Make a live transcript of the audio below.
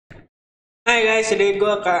Hai guys, jadi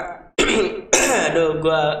gue kak, aduh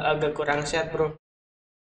gue agak kurang sehat bro.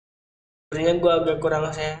 Sebenarnya gue agak kurang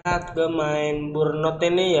sehat, gue main Burnout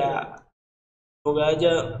ini ya. Semoga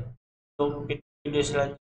aja untuk video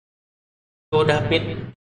selanjutnya gue udah fit,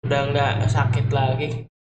 udah nggak sakit lagi.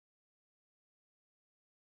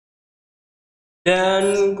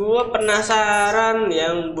 Dan gue penasaran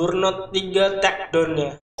yang Burnout 3 Takedown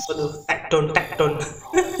ya. Waduh, takedown.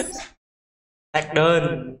 Takedown.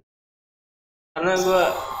 Karena gue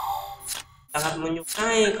sangat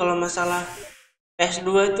menyukai kalau masalah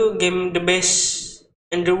S2 itu game the best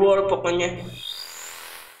in the world pokoknya.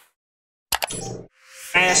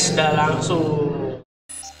 S dah langsung.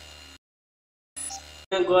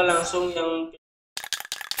 Gue langsung yang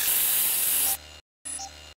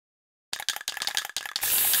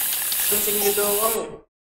pusing gitu doang.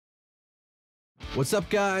 What's up,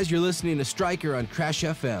 guys? You're listening to Striker on Crash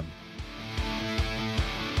FM.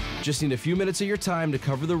 Just need a few minutes of your time to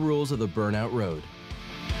cover the rules of the Burnout Road.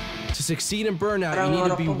 To succeed in Burnout, you need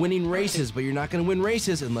to be winning races, but you're not going to win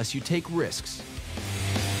races unless you take risks.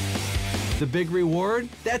 The big reward?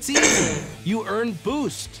 That's easy. You earn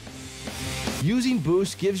Boost. Using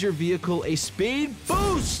Boost gives your vehicle a speed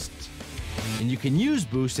boost. And you can use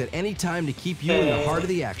Boost at any time to keep you in the heart of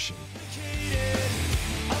the action.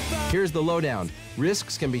 Here's the lowdown.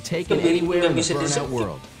 Risks can be taken anywhere in the Burnout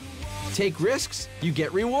world. Take risks, you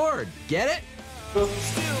get reward. Get it?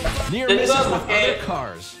 Near misses with other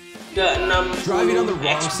cars. Driving on the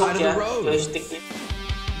wrong side of the road.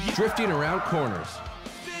 Drifting around corners.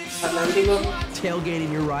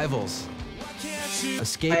 Tailgating your rivals.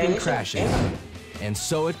 Escaping crashing. And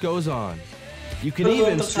so it goes on. You can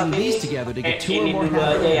even string these together to get two or more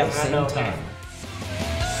happening at the same time.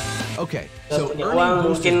 Okay, so earning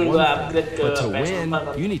boost is one thing, but to win,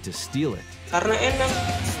 you need to steal it.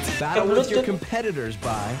 Battle with your competitors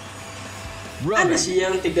by ada sih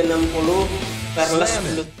yang 360 wireless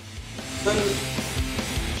Bluetooth kan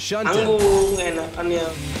tanggung enakan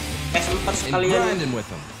yang S4 sekalian.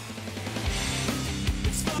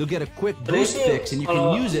 You'll get a quick boost fix and you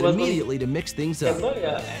can use it immediately to mix things up.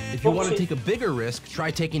 If you want to take a bigger risk,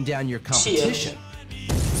 try taking down your competition.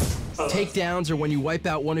 Takedowns are when you wipe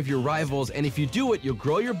out one of your rivals, and if you do it, you'll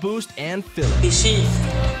grow your boost and fill it. PC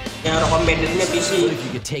yang recommendednya PC. But if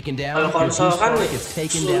you get taken down, kalau konsol kan gets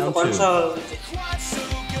taken down konsol.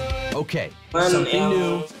 Okay, something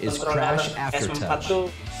new is Crash Aftertouch.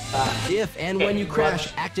 If and when you crash,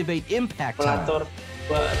 activate Impact Time.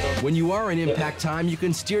 When you are in Impact Time, you can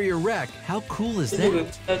steer your wreck. How cool is that?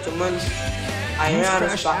 Use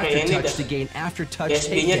Crash Aftertouch to gain Aftertouch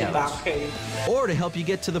takedowns, or to help you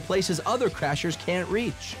get to the places other crashers can't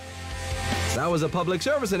reach. That was a public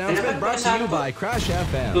service announcement brought to you by Crash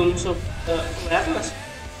FM.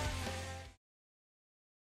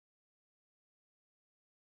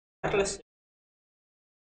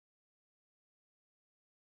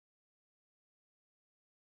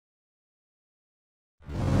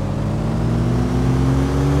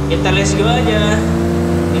 Kita let's go aja.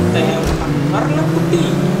 Kita yang warna putih.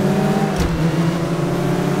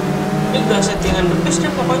 Ini udah settingan bebas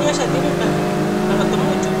deh, pokoknya settingan kan. Kalau ketemu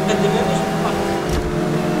settingannya sumpah.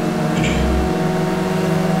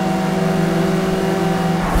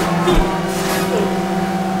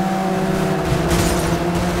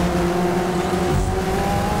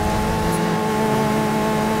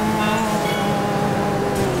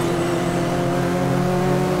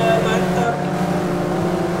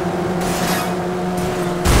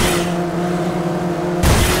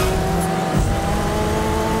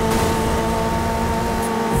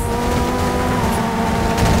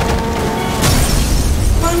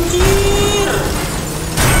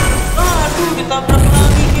 Tabrak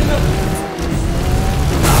lagi kita.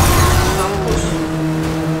 Kampus.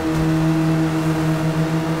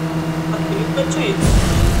 Kita cuy.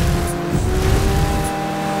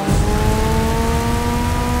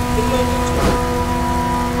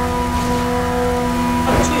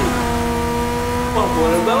 Cuy. Wah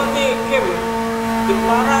boleh banget nih game. Game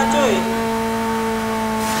parah cuy.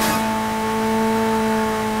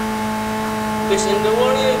 Best in the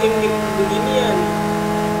world ya game-game beginian.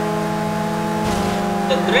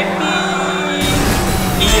 Driving,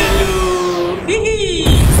 iya lu,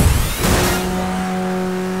 hihi,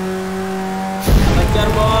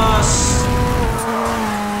 kejar bos,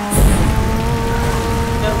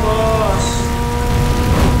 kejar bos,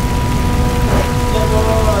 kejar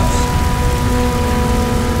bos,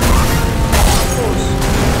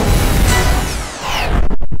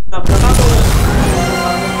 nabrak aku,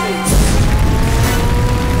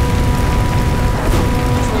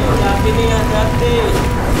 hati nih hati-hati.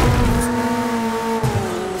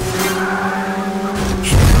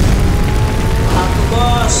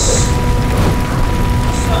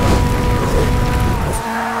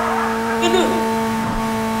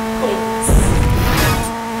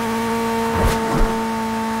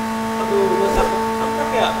 Tuh, gue takut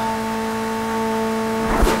nabrak ya.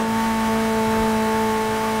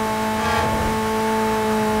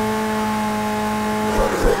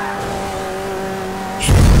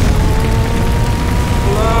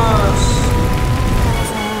 Los.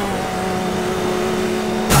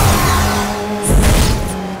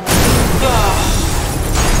 Yah.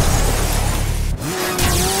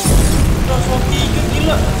 Langsung 3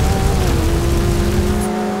 gila.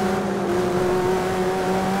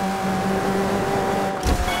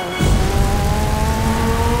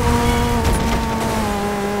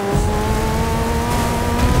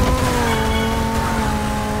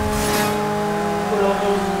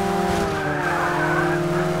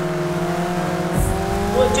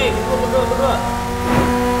 Gue cuy, gue berdua.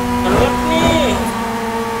 Terlihat nih.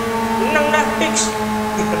 Menang dah fix.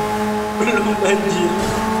 Belum banjir.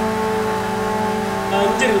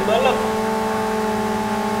 Anjir balap.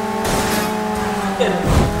 Dan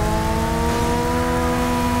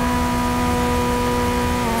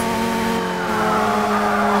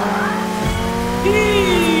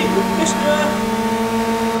ih, lukis dah.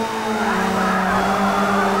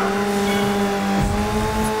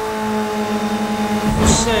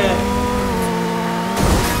 Buset.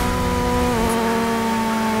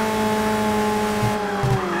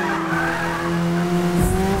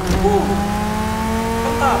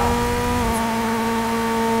 Mantap.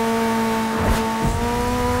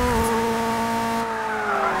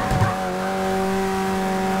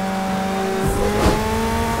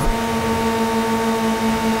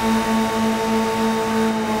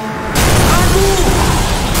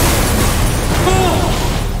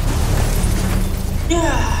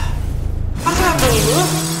 Ya, kalah dong gua.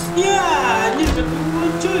 Ya, anjir kedua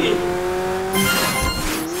cuy.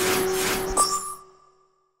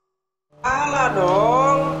 Kalah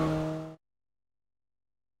dong.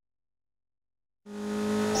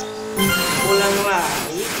 Ulang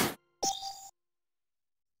lagi.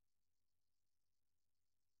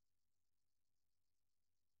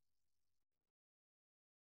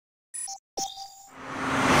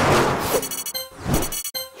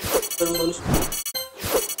 Bonus.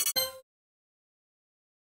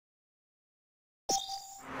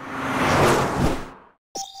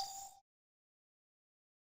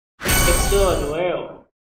 It's done well.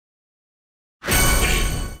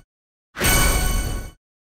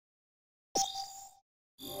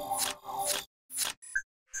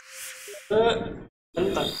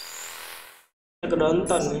 Nonton. Kita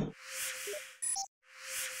nonton nih.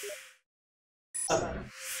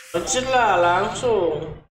 Kecil lah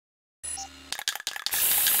langsung.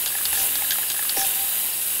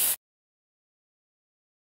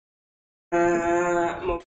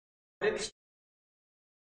 Mau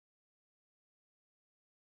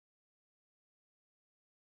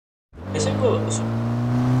biasanya gue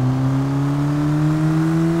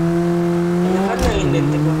banyak kan yang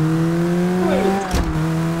identik kok. Gue gitu.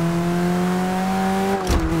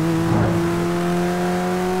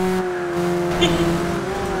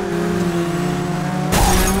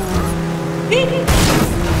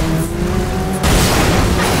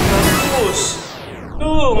 Bagus.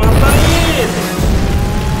 Tuh ngapain?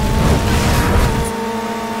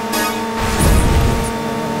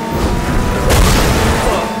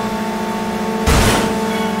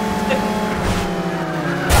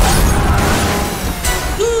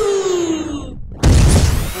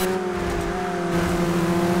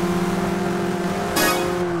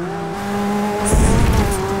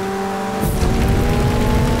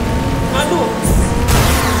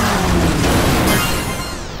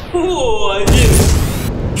 Anjir.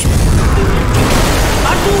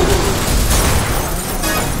 Aduh.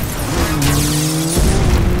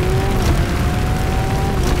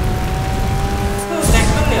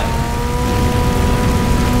 Tekken ya?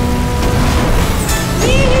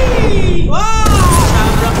 Wih. Wah,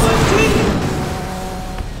 nabrak cuy.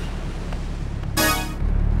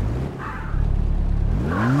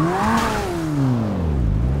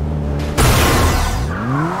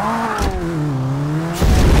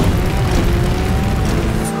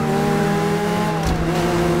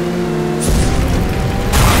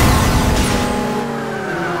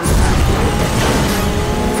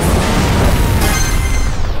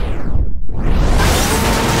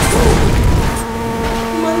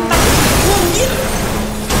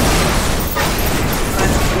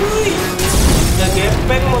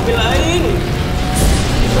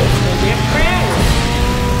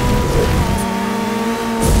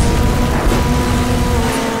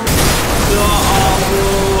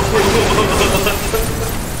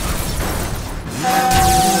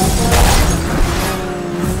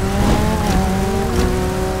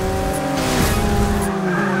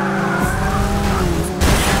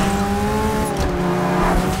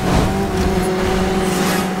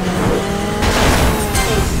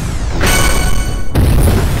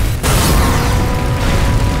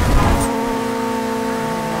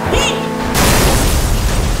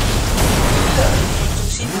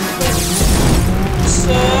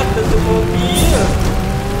 itu mobil.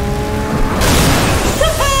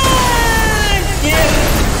 Anjir,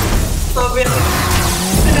 mobil.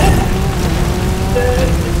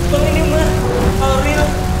 Bang ini mah real.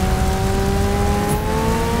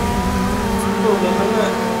 Oh, udah kena.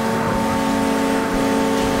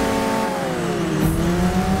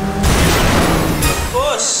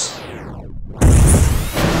 Bos.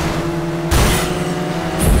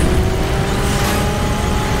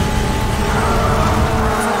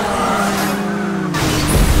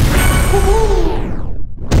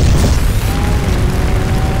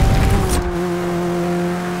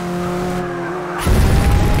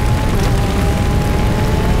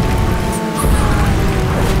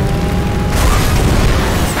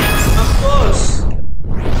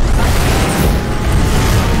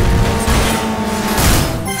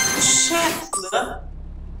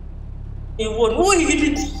 Iwan, woi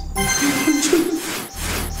ini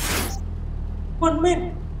one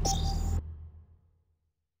man,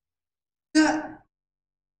 gak,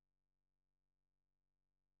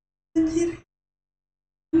 anjir,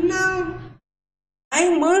 menang,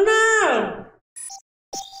 aing menang,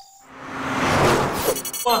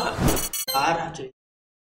 wah, parah cuy,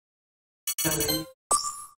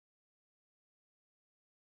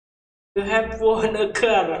 you have won a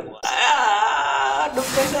car, wah,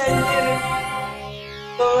 dukas anjir.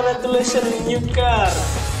 Congratulations new car.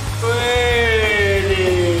 Wih,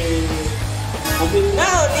 mobil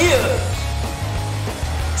naon ieu?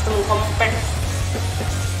 Custom compact.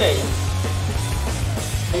 Hey,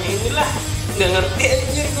 inilah nggak ngerti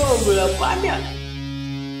anjir gua mobil apaan ya.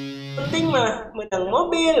 Penting mah menang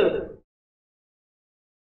mobil.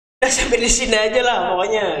 Udah sampai di sini aja lah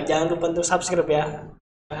pokoknya. Jangan lupa untuk subscribe ya.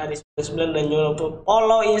 Bahari 99 dan jangan lupa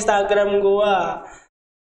follow Instagram gua.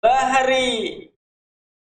 Bahari.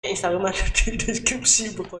 Instagram ada di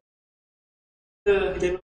deskripsi pokoknya.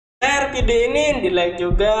 Jangan lupa share video ini, di like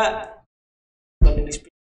juga.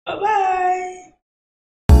 Bye bye.